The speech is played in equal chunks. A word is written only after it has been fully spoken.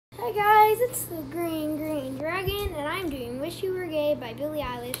it's the Green Green Dragon, and I'm doing Wish You Were Gay by Billie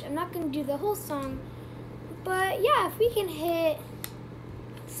Eilish. I'm not going to do the whole song, but yeah, if we can hit,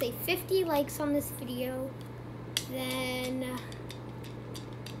 say, 50 likes on this video, then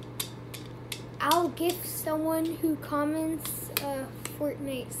I'll gift someone who comments a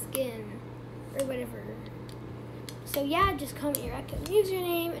Fortnite skin, or whatever. So yeah, just comment your account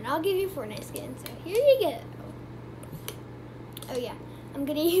username, and I'll give you Fortnite skin. So here you go. Oh yeah, I'm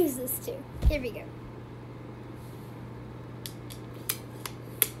gonna use this too. Here we go.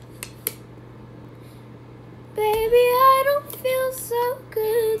 Baby, I don't feel so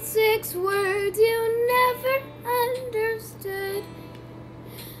good. 6 words you never understood.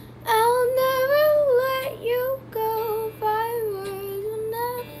 I'll never let you go. 5 words you'll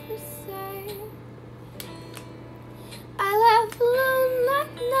never say. I laugh alone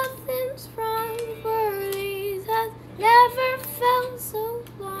like nothing's wrong. For these has never felt so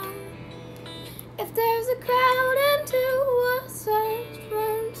long. If there's a crowd and 2 of such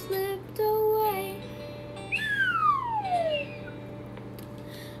one slipped away,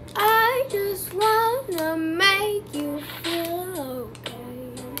 I just wanna make you feel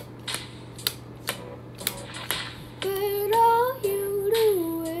okay. But all you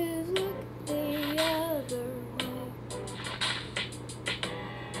do is look the other way.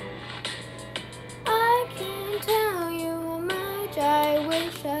 I can't tell you how much I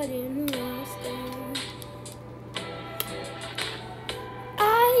wish I didn't lost it.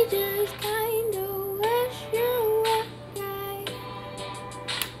 I just kinda wish you were gay.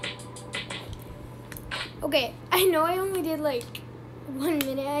 Okay, I know I only did like 1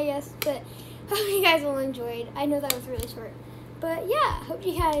 minute, I guess, but hope you guys all enjoyed. I know that was really short, but yeah, hope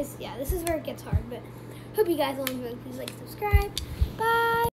you guys, this is where it gets hard, but hope you guys all enjoyed. Please like, subscribe. Bye.